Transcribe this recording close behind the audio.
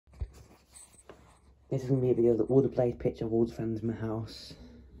This is going to be a video of all the blade pitch of all the fans in my house.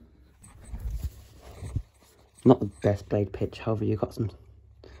 Not the best blade pitch, however you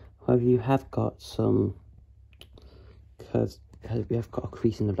have got some curves, because we have got a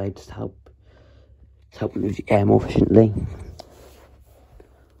crease in the blade just to help move the air more efficiently.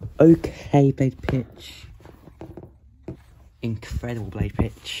 Okay, blade pitch. Incredible blade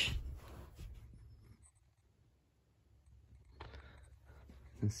pitch.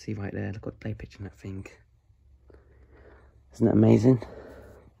 You can see right there, look at blade pitch on that thing. Isn't that amazing?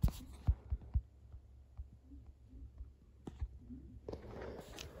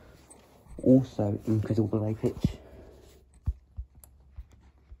 Also, incredible blade pitch.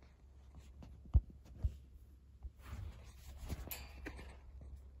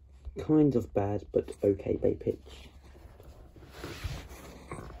 Kind of bad, but okay blade pitch.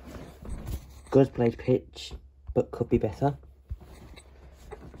 Good blade pitch, but could be better.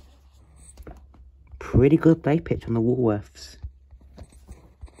 Pretty good blade pitch on the Woolworths.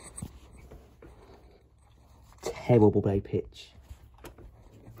 Terrible blade pitch.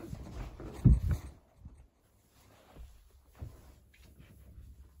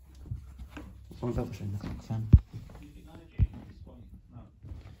 What about showing the clock fan?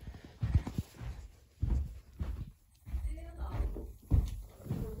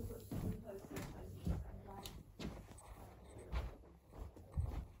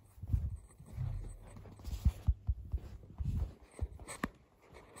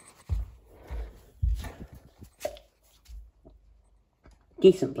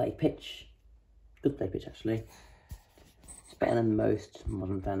 Decent blade pitch. Good blade pitch actually. It's better than most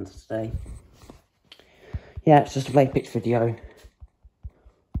modern fans today. Yeah, it's just a blade pitch video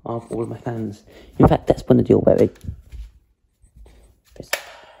of all of my fans. In fact, that's one of the Allberry. It's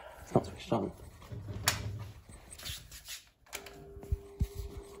not switched on.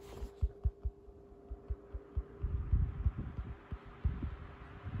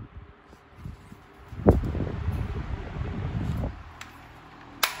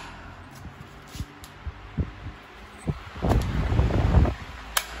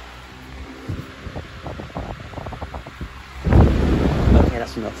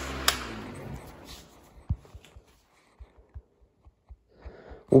 That's enough.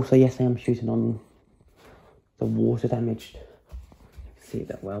 Also, yes, I am shooting on the water damaged. You can see it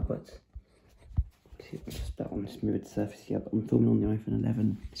that well, but just that on a smooth surface here. But I'm filming on the iPhone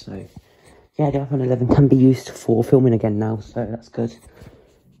 11, so yeah, the iPhone 11 can be used for filming again now, so that's good.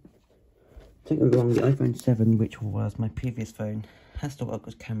 Don't get me wrong, the iPhone 7, which was my previous phone, has still got a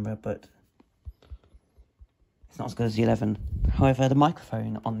good camera, but it's not as good as the 11. However, the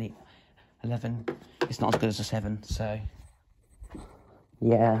microphone on the 11 is not as good as the 7, so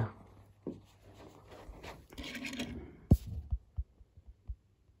yeah.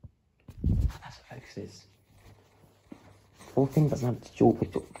 That's what focus is. All things doesn't have dual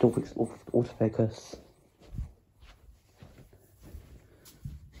autofocus.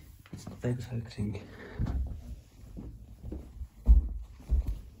 It's not focusing.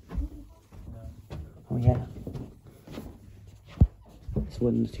 Oh yeah. This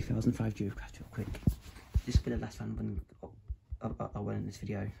one was 2005 Duracraft real quick. This will be the last one when I went in this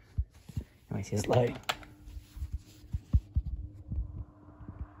video. Anyways, here's low.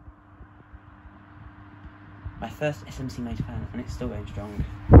 My first SMC made fan, and it's still going strong.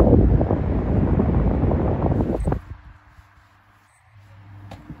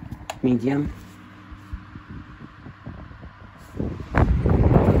 Medium.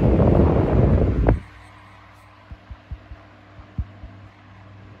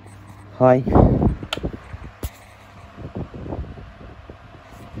 High.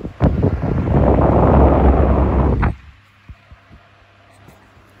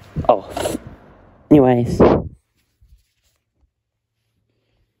 Off. Anyways, you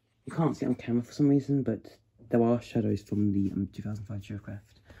can't see it on camera for some reason, but there are shadows from the 2005 Duracraft.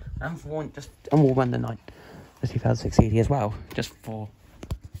 And for one, I'm all run the 2006 CD as well, just for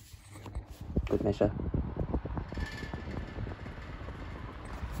good measure.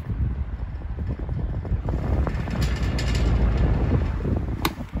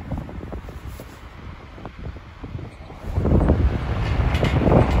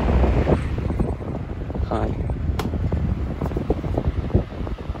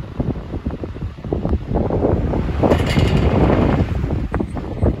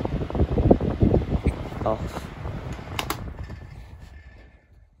 Off.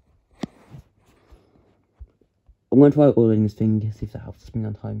 I'm going to try ordering this thing, see if that helps me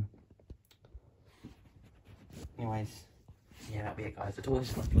on time. Anyways, yeah, that'll be it guys. The door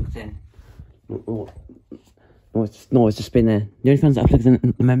is not plugged in. it's just been there. The only fans that are plugged in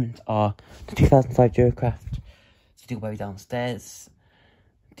at the moment are the 2005 Duracraft, Steel Way downstairs,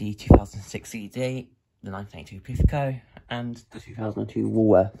 the 2006 CD, the 1982 Pifico, and the 2002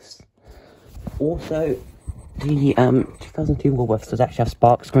 Woolworths. Also, the 2002 Woolworths does actually have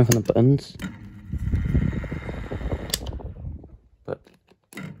sparks coming from the buttons, but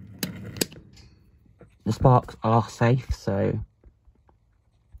the sparks are safe, so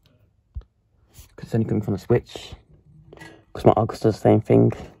because it's only coming from the switch. Because my Argus does the same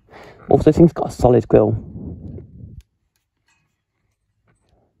thing. Also, this thing's got a solid grille.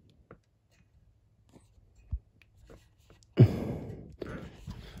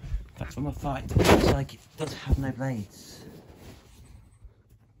 That's from a fight. It looks like it does have no blades,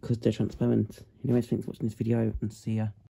 because they're transparent. Anyways, thanks for watching this video, and see ya.